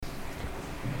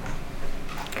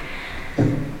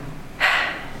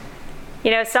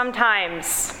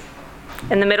Sometimes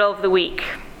in the middle of the week,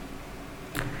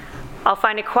 I'll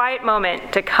find a quiet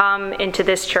moment to come into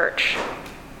this church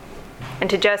and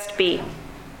to just be.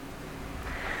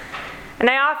 And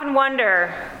I often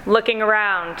wonder, looking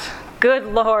around, good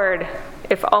Lord,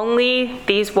 if only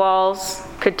these walls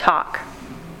could talk.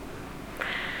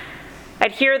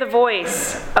 I'd hear the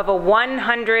voice of a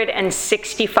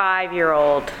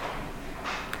 165-year-old.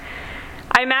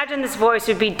 I imagine this voice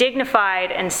would be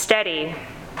dignified and steady,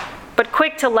 but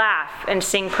quick to laugh and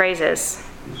sing praises.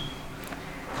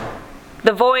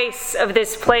 The voice of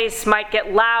this place might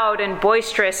get loud and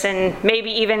boisterous and maybe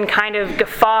even kind of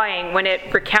guffawing when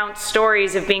it recounts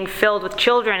stories of being filled with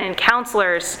children and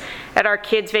counselors at our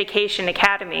kids' vacation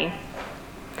academy.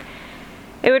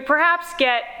 It would perhaps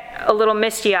get a little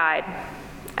misty-eyed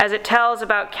as it tells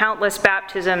about countless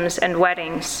baptisms and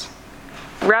weddings,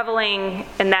 reveling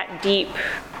in that deep,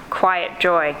 quiet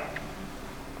joy.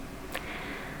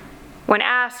 When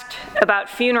asked about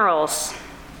funerals,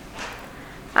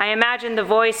 I imagine the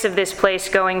voice of this place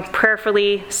going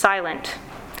prayerfully silent,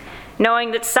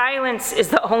 knowing that silence is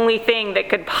the only thing that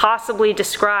could possibly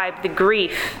describe the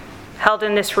grief held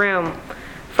in this room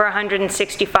for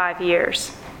 165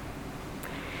 years.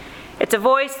 It's a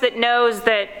voice that knows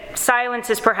that silence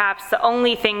is perhaps the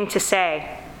only thing to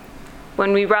say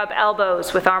when we rub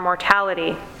elbows with our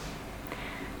mortality,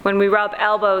 when we rub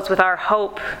elbows with our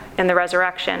hope in the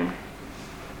resurrection.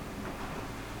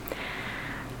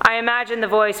 I imagine the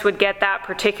voice would get that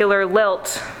particular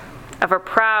lilt of a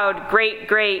proud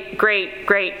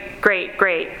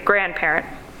great-great-great-great-great-great-grandparent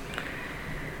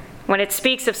when it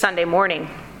speaks of Sunday morning.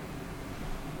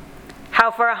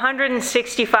 How for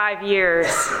 165 years,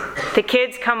 the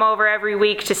kids come over every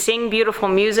week to sing beautiful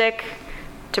music,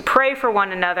 to pray for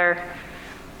one another,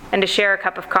 and to share a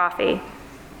cup of coffee.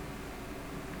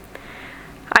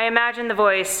 I imagine the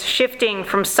voice shifting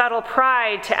from subtle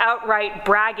pride to outright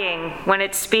bragging when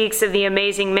it speaks of the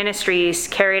amazing ministries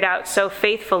carried out so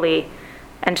faithfully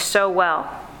and so well.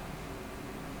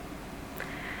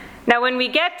 Now, when we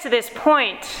get to this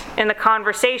point in the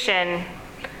conversation,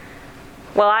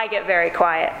 I get very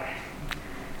quiet.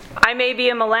 I may be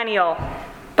a millennial,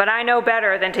 but I know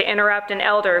better than to interrupt an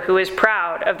elder who is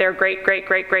proud of their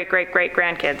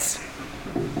great-great-great-great-great-great-grandkids.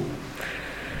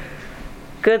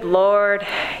 Good Lord,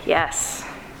 yes.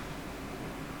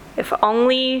 If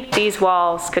only these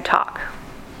walls could talk.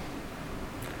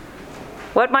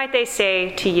 What might they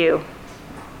say to you?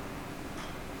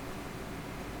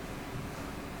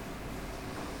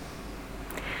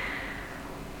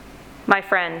 My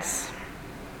friends,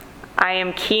 I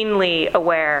am keenly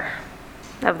aware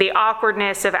of the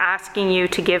awkwardness of asking you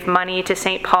to give money to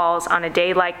St. Paul's on a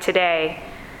day like today,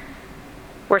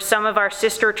 where some of our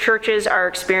sister churches are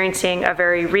experiencing a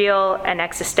very real and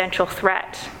existential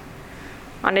threat.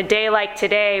 On a day like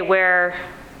today, where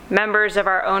members of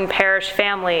our own parish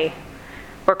family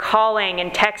were calling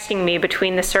and texting me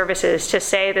between the services to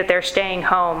say that they're staying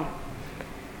home,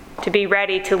 to be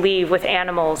ready to leave with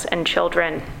animals and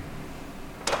children.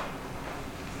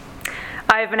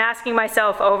 I've been asking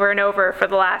myself over and over for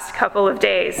the last couple of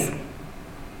days,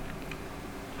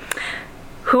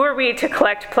 who are we to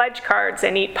collect pledge cards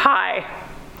and eat pie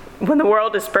when the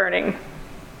world is burning?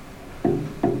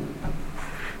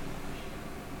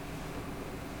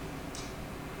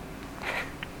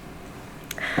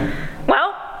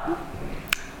 Well,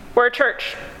 we're a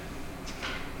church,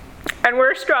 and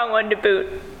we're a strong one to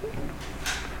boot.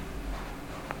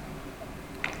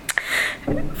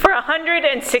 For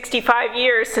 165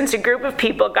 years since a group of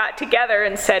people got together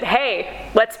and said, hey,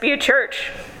 let's be a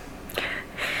church,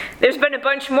 there's been a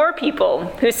bunch more people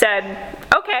who said,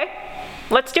 okay,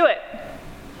 let's do it.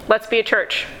 Let's be a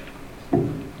church.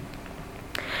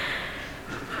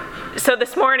 So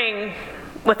this morning,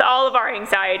 with all of our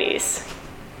anxieties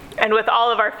and with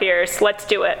all of our fears, let's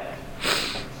do it.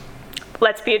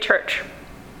 Let's be a church.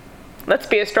 Let's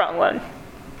be a strong one.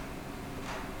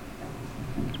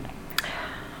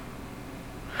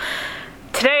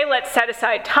 Today, let's set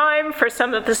aside time for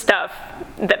some of the stuff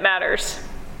that matters.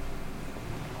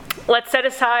 Let's set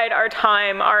aside our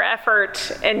time, our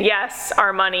effort, and yes,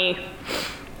 our money,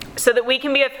 so that we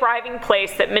can be a thriving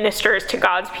place that ministers to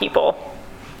God's people.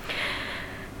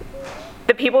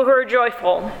 The people who are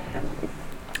joyful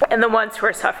and the ones who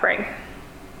are suffering.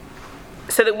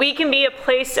 So that we can be a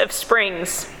place of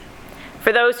springs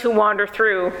for those who wander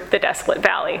through the desolate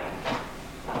valley.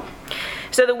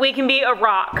 So that we can be a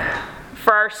rock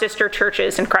for our sister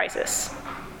churches in crisis.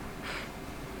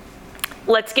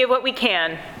 Let's give what we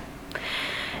can,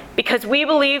 because we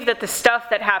believe that the stuff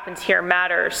that happens here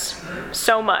matters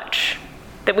so much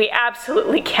that we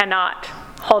absolutely cannot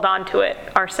hold on to it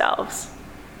ourselves.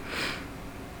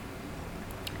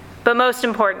 But most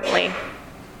importantly,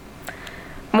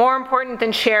 more important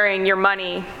than sharing your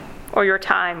money or your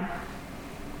time,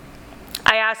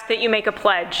 I ask that you make a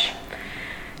pledge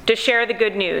to share the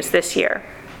good news this year.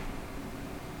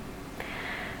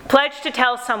 Pledge to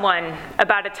tell someone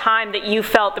about a time that you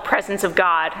felt the presence of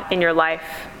God in your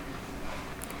life.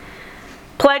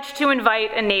 Pledge to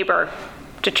invite a neighbor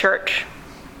to church.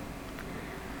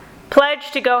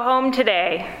 Pledge to go home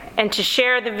today and to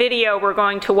share the video we're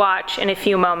going to watch in a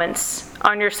few moments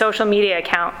on your social media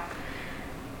account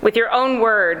with your own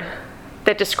word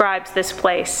that describes this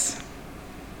place,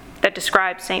 that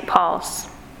describes St. Paul's.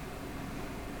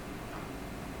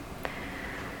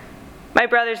 My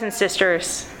brothers and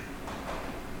sisters,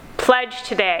 pledge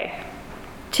today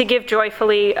to give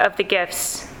joyfully of the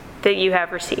gifts that you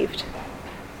have received.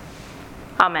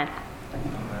 Amen.